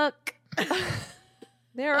book.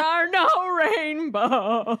 There are no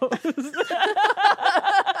rainbows.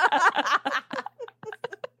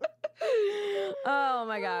 Oh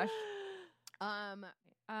my gosh.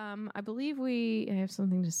 I believe we have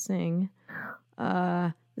something to sing.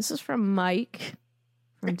 This is from Mike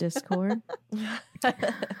from Discord.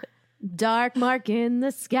 Dark mark in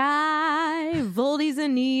the sky. Voldy's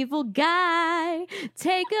an evil guy.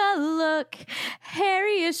 Take a look.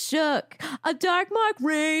 Harry is shook. A dark mark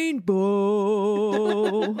rainbow.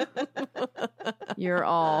 You're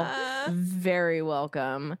all very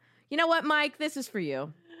welcome. You know what, Mike? This is for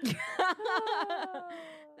you.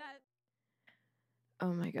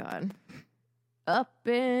 Oh my God. Up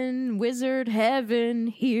in wizard heaven,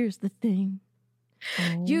 here's the thing.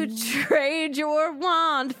 Oh. You trade your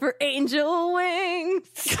wand for angel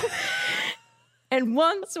wings. And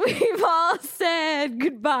once we've all said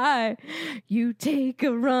goodbye, you take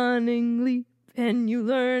a running leap and you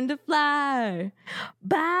learn to fly.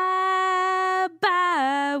 Bye,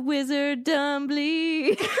 bye, Wizard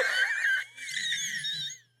Dumbly.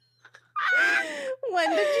 When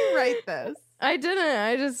did you write this? I didn't.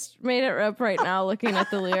 I just made it up right now looking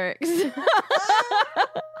at the lyrics.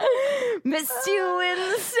 Missed you in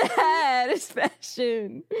the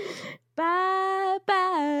satisfaction. Bye,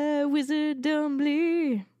 bye, Wizard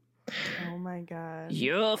Dumbly. Oh my God.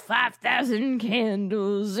 You're 5,000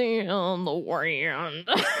 candles in the wind.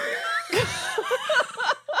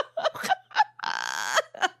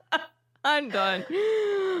 I'm done.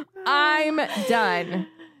 I'm done.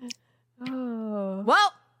 Oh.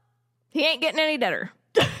 Well, he ain't getting any better.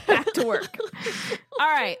 Back to work. All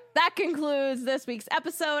right. That concludes this week's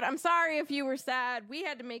episode. I'm sorry if you were sad. We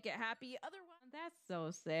had to make it happy. Otherwise, that's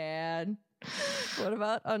so sad. What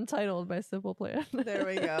about Untitled by Simple Plan? There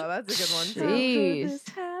we go. That's a good one. Jeez. How could this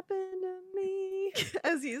happen to me?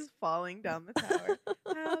 As he's falling down the tower.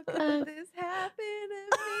 How could this happen to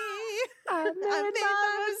me? I made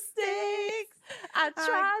my mistakes. I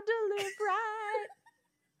tried to live right.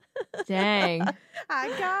 Dang. I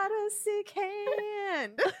got a sick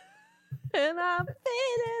hand. and I'm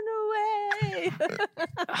fading away.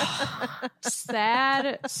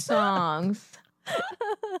 Sad songs.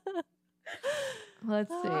 Let's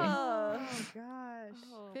see. Oh gosh.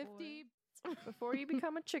 50. Before you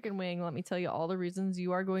become a chicken wing, let me tell you all the reasons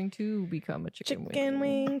you are going to become a chicken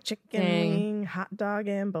wing. Chicken Dang. wing, hot dog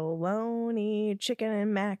and bologna, chicken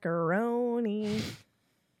and macaroni.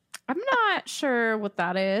 I'm not sure what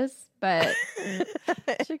that is, but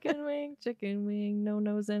chicken wing, no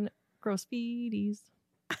nose and gross feeties.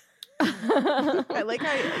 I like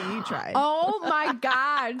how you tried. Oh my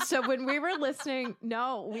God. So when we were listening,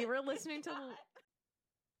 we were listening to.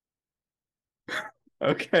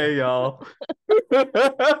 Okay, y'all.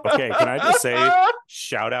 Okay, can I just say,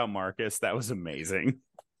 shout out Marcus. That was amazing.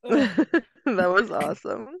 That was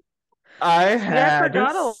awesome. I I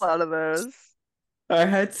forgot a lot of those. I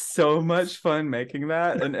had so much fun making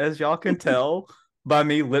that, and as y'all can tell by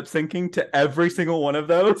me lip syncing to every single one of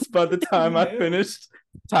those, by the time I finished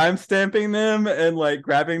time stamping them and like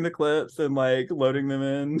grabbing the clips and like loading them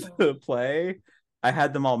in to play, I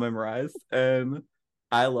had them all memorized, and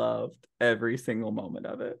I loved every single moment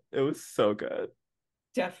of it. It was so good.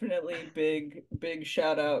 Definitely big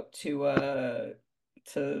shout out to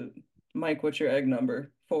Mike. What's your egg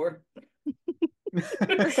number? 4?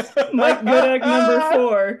 Mike Good Egg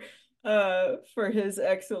number 4 for his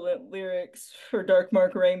excellent lyrics for Dark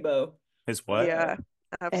Mark Rainbow. His what? Yeah,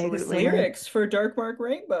 absolutely. His lyrics for Dark Mark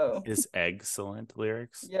Rainbow. His excellent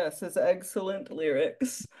lyrics? Yes, his excellent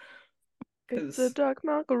lyrics. It's a dark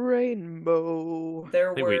mark rainbow.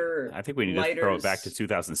 I think we need to throw it back to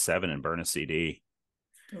 2007 and burn a CD.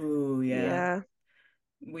 Ooh, yeah.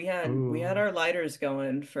 We had our lighters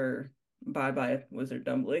going for Bye Bye Wizard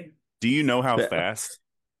Dumbly. Do you know how fast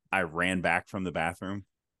I ran back from the bathroom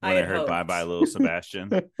when I heard Bye Bye Little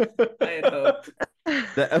Sebastian? I had hoped.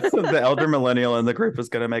 The elder millennial in the group is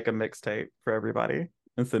going to make a mixtape for everybody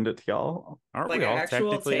and send it to y'all. Aren't we all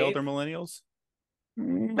technically elder millennials?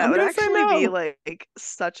 That would actually be like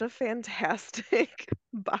such a fantastic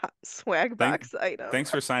swag box item. Thanks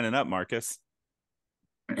for signing up, Marcus.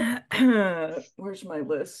 Where's my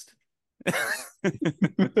list? Put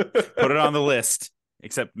it on the list.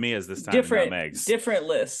 Except Mia's this time, not Meg's. Different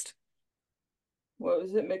list. What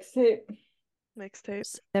was it? Mixtape.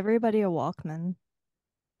 Everybody a Walkman.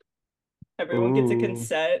 Everyone gets a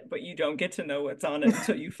cassette, but you don't get to know what's on it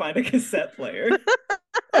until you find a cassette player.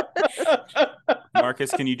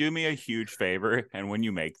 Marcus, can you do me a huge favor? And when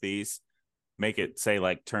you make these, make it say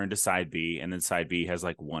like turn to side B, and then side B has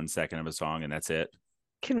like 1 second of a song, and that's it.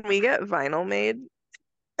 Can we get vinyl made?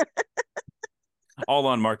 All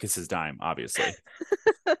on Marcus's dime, obviously.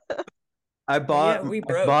 I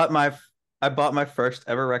bought my first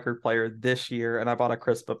ever record player this year, and I bought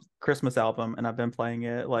a Christmas album, and I've been playing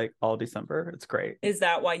it like all December. It's great. Is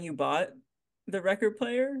that why you bought the record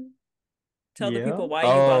player? Tell the people why you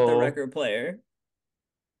bought the record player.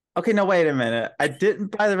 Okay, no, wait a minute. I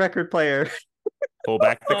didn't buy the record player. Pull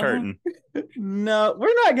back the curtain. No,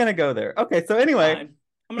 we're not gonna go there. Okay, so anyway, fine.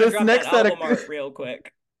 I'm gonna drop that album art real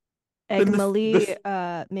quick. Egg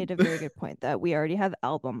made a very good point that we already have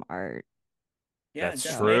album art. Yeah,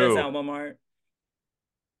 that's true. Album art.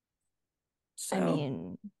 So, I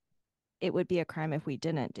mean, it would be a crime if we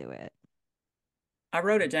didn't do it. I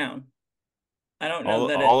wrote it down. I don't know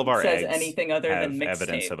that all it of our says eggs anything other have than mixtape.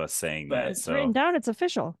 evidence of us saying that. It's So written down. It's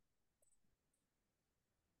official.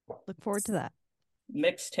 Look forward to that.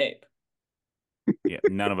 Mixtape. yeah,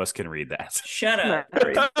 none of us can read that. Shut up.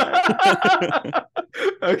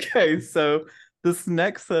 Okay, so this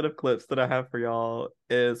next set of clips that I have for y'all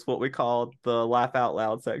is what we call the laugh out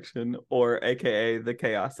loud section, or AKA the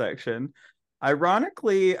chaos section.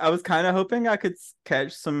 Ironically, I was kind of hoping I could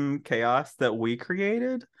catch some chaos that we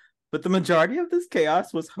created, but the majority of this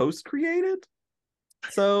chaos was host created.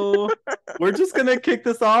 So we're just gonna kick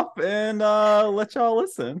this off and let y'all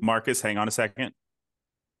listen. Marcus, hang on a second.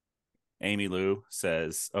 Amy Lou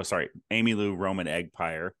Roman Egg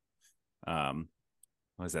Pyre.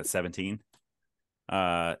 What is that, 17?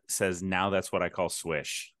 Says, now that's what I call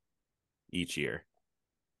swish each year.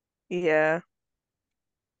 Yeah.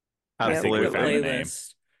 I think we found the name.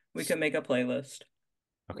 We can make a playlist.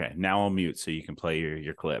 Okay, now I'll mute so you can play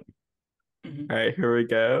your clip. All right, here we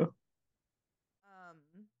go.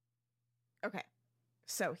 Okay.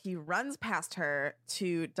 So he runs past her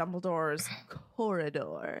to Dumbledore's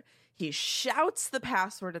corridor. He shouts the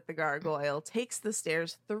password at the gargoyle, takes the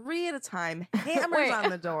stairs 3 at a time, hammers on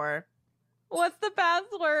the door. What's the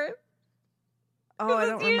password? Oh, I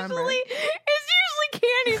don't remember. It's usually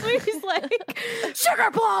candies where he's like, sugar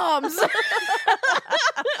plums!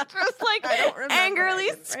 Just like angrily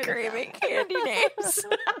screaming candy names.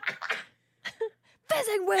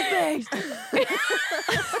 with me.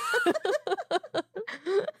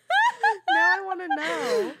 Now I want to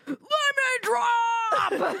know. Let me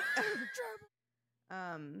drop.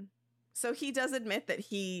 So he does admit that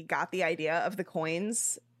he got the idea of the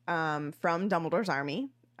coins from Dumbledore's army.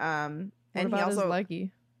 And What about he also his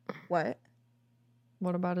leggy? What?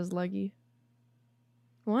 What about his leggy?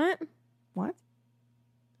 What? What?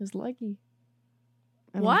 His leggy.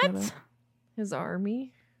 I don't get What? it. His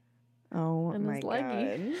army Oh and my his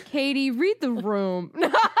leggy. god. Katie, read the room.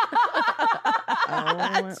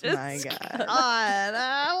 Oh Just my god.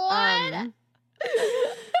 what?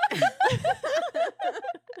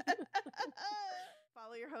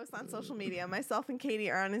 Follow your hosts on social media. Myself and Katie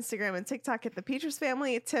are on Instagram and TikTok at the Peters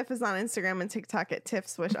Family. Tiff is on Instagram and TikTok at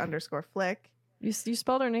tiffswish_flick. You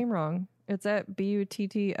spelled her name wrong. It's at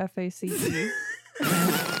BUTTFACE.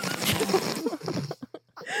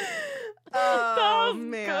 Oh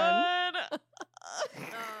man.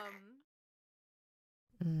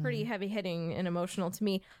 Pretty heavy hitting and emotional to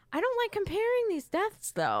me. I don't like comparing these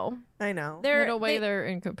deaths though. I know. They're In a way, they're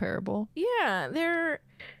incomparable. yeah, they're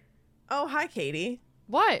Oh, hi, Katie.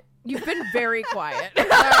 what? You've been very quiet. All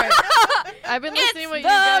right. I've been listening It's what you the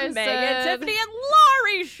guys Megan, said, Tiffany, and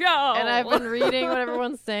Laurie show, and I've been reading what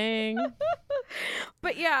everyone's saying.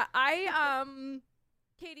 But yeah,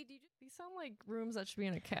 Katie, do you just These sound like rooms that should be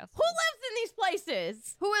in a castle. who lives in these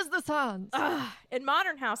places? Who is this Hans? In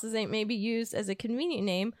modern houses, it may be used as a convenient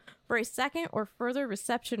name for a second or further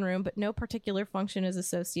reception room, but no particular function is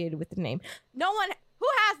associated with the name. No one who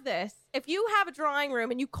has this. If you have a drawing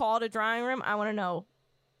room and you call it a drawing room, I want to know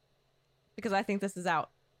because I think this is out.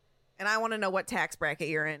 And I want to know what tax bracket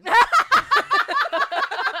you're in.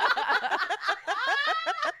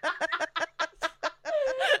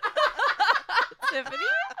 Tiffany?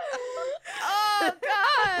 Oh,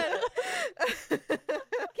 God.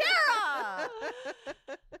 Kara!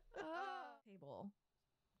 Table.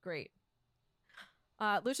 Great.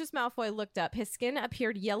 Lucius Malfoy looked up. His skin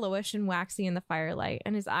appeared yellowish and waxy in the firelight,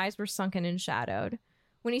 and his eyes were sunken and shadowed.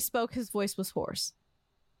 When he spoke, his voice was hoarse.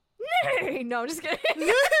 Nay! No, I'm just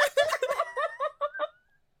kidding.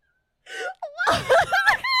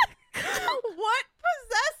 What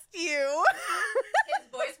possessed you? His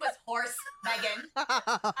voice was hoarse, Megan. I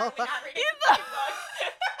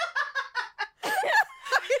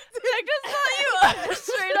just thought you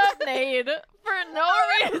straight up nade for no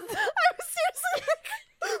reason. I was seriously like,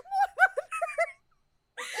 what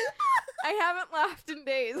on I haven't laughed in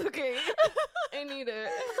days, okay? I need it.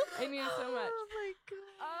 I need it so much. Oh my god.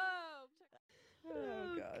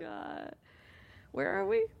 Oh, God. Where are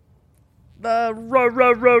we? The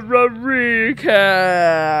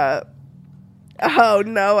recap. Oh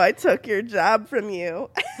no, I took your job from you.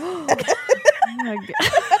 Oh my God.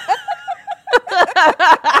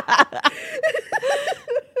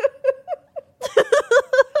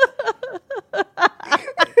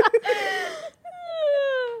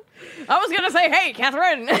 I was gonna say, hey,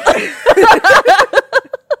 Catherine.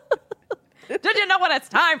 Did you know what it's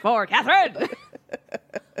time for, Catherine?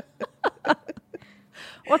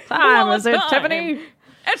 What time is it, Tiffany?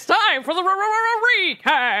 It's time for the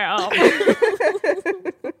recap.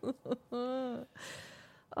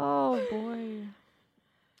 Oh boy.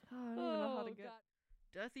 Oh, I don't even know how to get.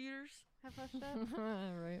 Death Eaters have that.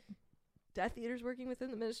 Right. Death Eaters working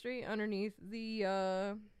within the ministry underneath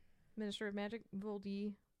the Minister of Magic, Vold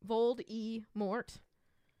E. Mort.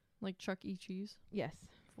 Like Chuck E. Cheese. Yes.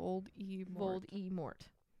 Vold E. Vold E. Mort.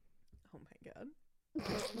 Oh my god.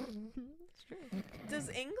 It's true. Does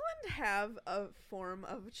England have a form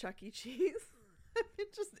of Chuck E. Cheese? I'm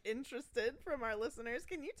just interested from our listeners.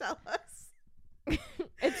 Can you tell us?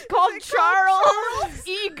 It's called Is it called Charles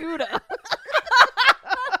E. Gouda.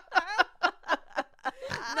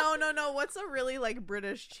 No. What's a really like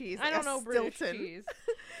British cheese? I don't know British Stilton. cheese.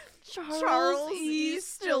 Charles E.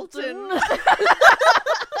 Stilton.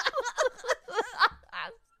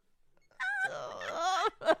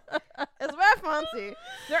 It's very fancy.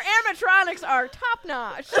 Their animatronics are top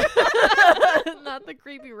notch. Not the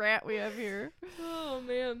creepy rat we have here. Oh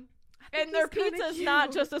man. think And their he's kinda pizza's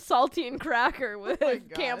not cute. just a saltine cracker with my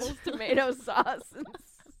God. Campbell's tomato sauce.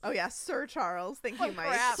 Oh yeah, Sir Charles. Thank you, Mike.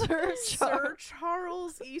 crap. Sir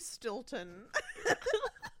Charles E. Stilton.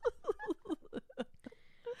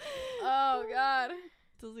 Oh God.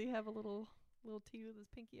 Does he have a little T with his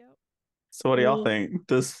pinky out? So what do y'all think?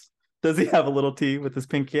 Does he have a little T with his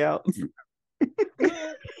pinky out?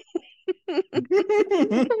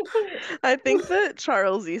 I think that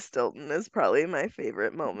Charles E. Stilton is probably my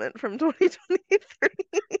favorite moment from 2023.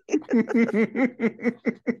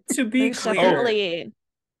 To be There's clear, definitely Yeah,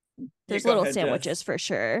 there's go little ahead, Jess. sandwiches for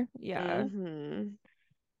sure. Yeah. Mhm.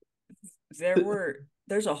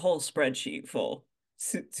 There's a whole spreadsheet full.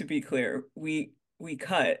 To be clear, we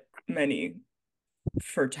cut many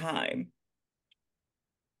for time.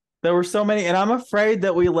 There were so many, and I'm afraid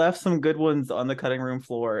that we left some good ones on the cutting room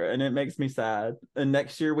floor, and it makes me sad. And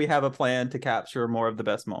next year we have a plan to capture more of the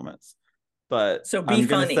best moments. But So be I'm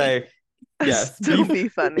gonna funny. say, yes, So be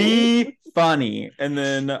funny. Be funny. And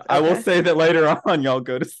then I will say that later on, y'all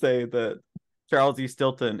go to say that Charles E.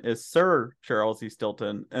 Stilton is Sir Charles E.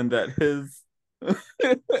 Stilton, and that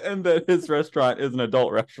his restaurant is an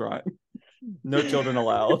adult restaurant. No children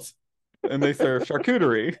allowed. And they serve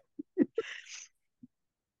charcuterie.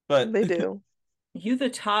 But They do. You the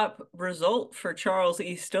top result for Charles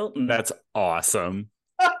E. Stilton. That's awesome.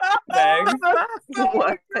 Meg.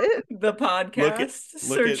 What? The podcast.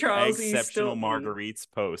 Look Sir at Charles E. Exceptional Stilton. Marguerite's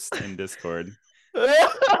post in Discord.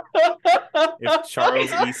 If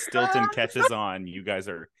Charles E. Stilton catches on, you guys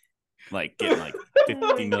are like getting like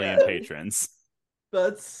 50 million patrons.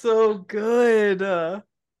 That's so good. I'm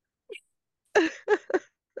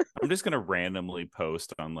just gonna randomly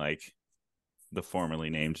post on like the formerly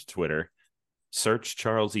named Twitter. Search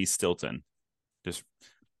Charles E. Stilton. Just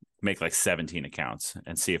make like 17 accounts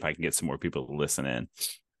and see if I can get some more people to listen in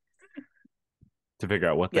to figure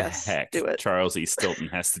out what the heck Charles E. Stilton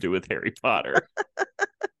has to do with Harry Potter.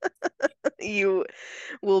 You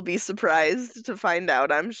will be surprised to find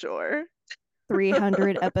out, I'm sure.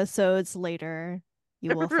 300 episodes later,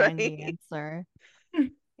 you will find the answer.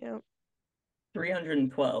 Yep.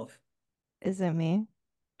 312. Is it me?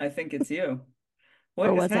 I think it's you.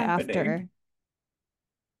 Or was happening? it after?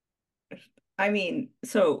 I mean,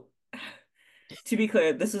 so to be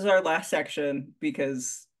clear, this is our last section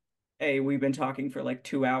because we've been talking for like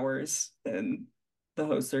 2 hours and the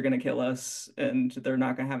hosts are going to kill us and they're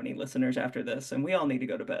not going to have any listeners after this and we all need to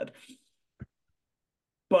go to bed.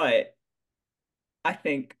 But I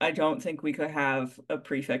don't think we could have a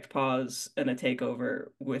prefect pause and a takeover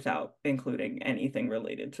without including anything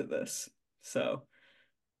related to this. So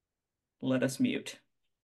let us mute.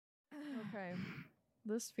 Okay.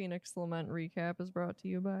 This Phoenix Lament recap is brought to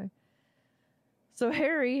you by... So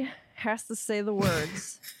Harry has to say the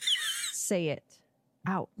words. Say it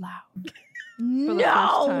out loud.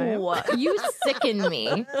 No! You sicken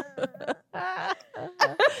me. That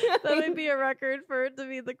would be a record for it to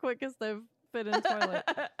be the quickest I've fit in Twilight.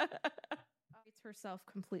 It's herself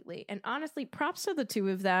completely. And honestly, props to the two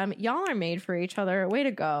of them. Y'all are made for each other. Way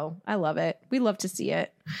to go. I love it. We love to see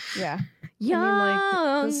it. Yeah.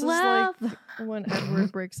 Young this love. is like when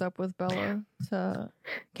Edward breaks up with Bella to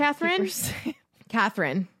Catherine.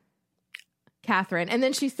 And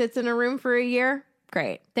then she sits in a room for a year.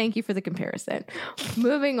 Great. Thank you for the comparison.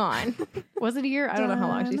 Moving on. Was it a year? I don't know how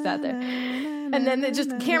long she sat there. And then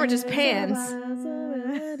the camera just pans.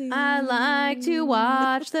 I like to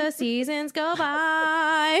watch the seasons go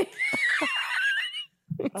by.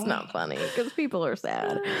 It's not funny because people are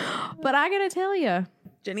sad. But I gotta tell you,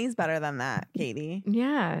 Jenny's better than that, Katie.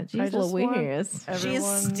 yeah, she's Louise. She's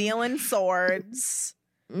stealing swords,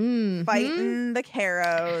 fighting the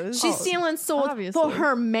Caros. She's stealing swords for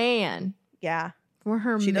her man. Yeah. For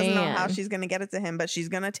her man. She doesn't know how she's going to get it to him, but she's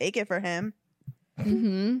going to take it for him.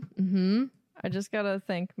 I just gotta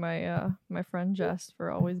thank my my friend Jess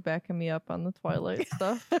for always backing me up on the Twilight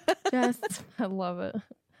stuff. Jess, I love it.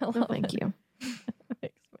 Thank you. It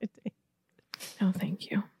makes my day. Oh,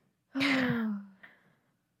 thank you.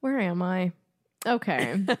 Where am I?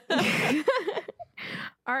 Okay.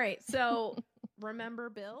 All right. So,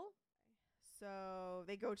 remember Bill? So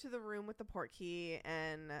they go to the room with the portkey,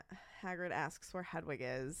 and Hagrid asks where Hedwig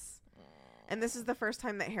is. And this is the first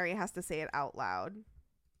time that Harry has to say it out loud.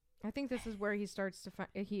 I think this is where he starts to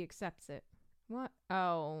he accepts it. What?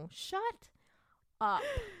 Oh, shut up.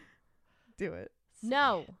 Do it.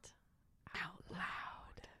 No. Out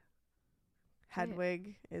loud.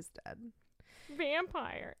 Hedwig is dead.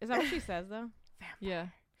 Vampire. Is that what she says, though? Vampire. Yeah.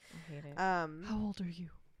 I hate it. How old are you?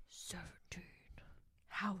 17.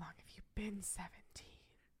 How long have you been 17?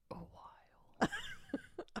 A while.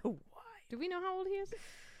 A while. Do we know how old he is?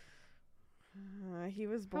 He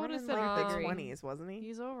was born old in is like the February? 20s, wasn't he?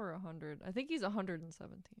 He's over 100. I think he's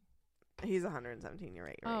 117. He's 117. You're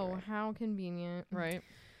right. You're Oh, right. how convenient. Right.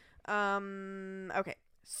 Okay.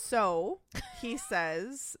 So he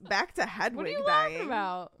says back to Hedwig What are you dying. laughing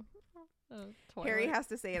about? Harry has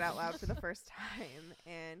to say it out loud for the first time,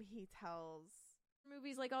 and he tells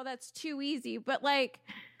Movies like, oh, that's too easy. But like,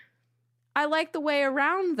 I like the way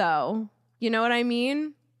around, though. You know what I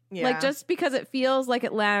mean? Yeah. Like, just because it feels like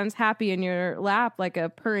it lands happy in your lap like a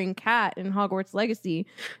purring cat in Hogwarts Legacy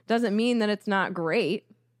doesn't mean that it's not great.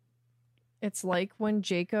 It's like when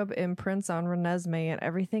Jacob imprints on Renesmee and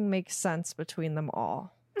everything makes sense between them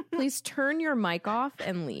all. Please turn your mic off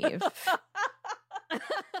and leave.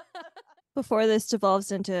 Before this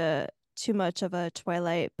devolves into too much of a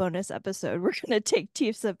Twilight bonus episode, we're going to take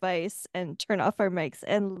Teef's advice and turn off our mics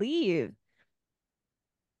and leave.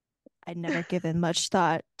 I'd never given much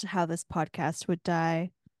thought to how this podcast would die,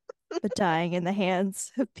 but dying in the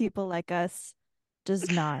hands of people like us does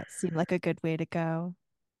not seem like a good way to go.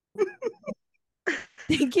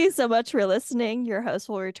 Thank you so much for listening. Your host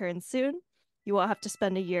will return soon. You won't have to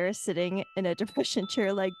spend a year sitting in a depression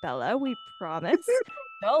chair like Bella, we promise.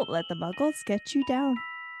 Don't let the muggles get you down.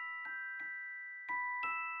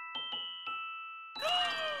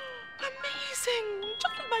 Amazing!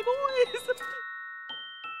 Just my voice!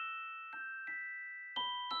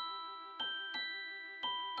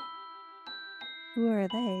 Who are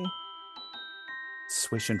they?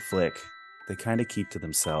 Swish and Flick. They kind of keep to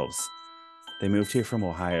themselves. They moved here from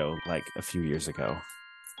Ohio like a few years ago.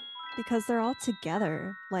 Because they're all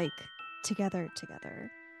together, like together.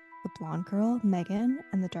 The blonde girl, Megan,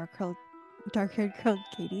 and the dark-haired girl,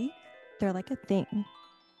 Katie, they're like a thing.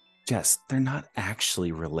 Jess, they're not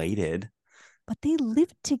actually related. But they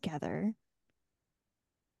live together.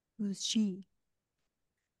 Who's she?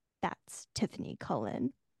 That's Tiffany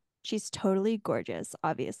Cullen. She's totally gorgeous,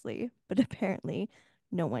 obviously, but apparently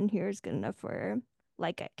no one here is good enough for her.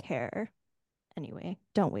 Like I care. Anyway,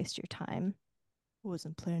 don't waste your time.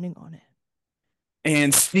 Wasn't planning on it.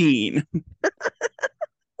 And scene.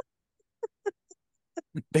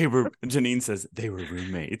 Janine says they were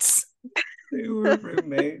roommates. They were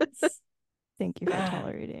roommates. Thank you for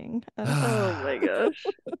tolerating. Oh my gosh.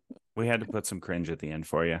 We had to put some cringe at the end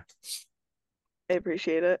for you. I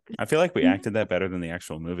appreciate it. I feel like we acted that better than the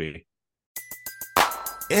actual movie.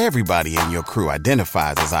 Everybody in your crew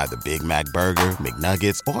identifies as either Big Mac Burger,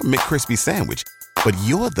 McNuggets, or McCrispy Sandwich. But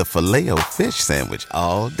you're the Filet-O-Fish Sandwich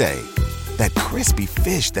all day. That crispy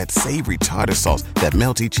fish, that savory tartar sauce, that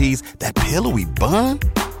melty cheese, that pillowy bun.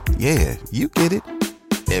 Yeah, you get it.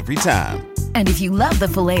 Every time. And if you love the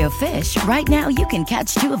Filet-O-Fish, right now you can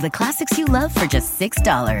catch two of the classics you love for just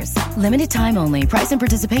 $6. Limited time only. Price and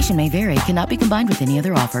participation may vary. Cannot be combined with any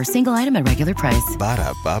other offer. Single item at regular price.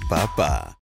 Ba-da-ba-ba-ba.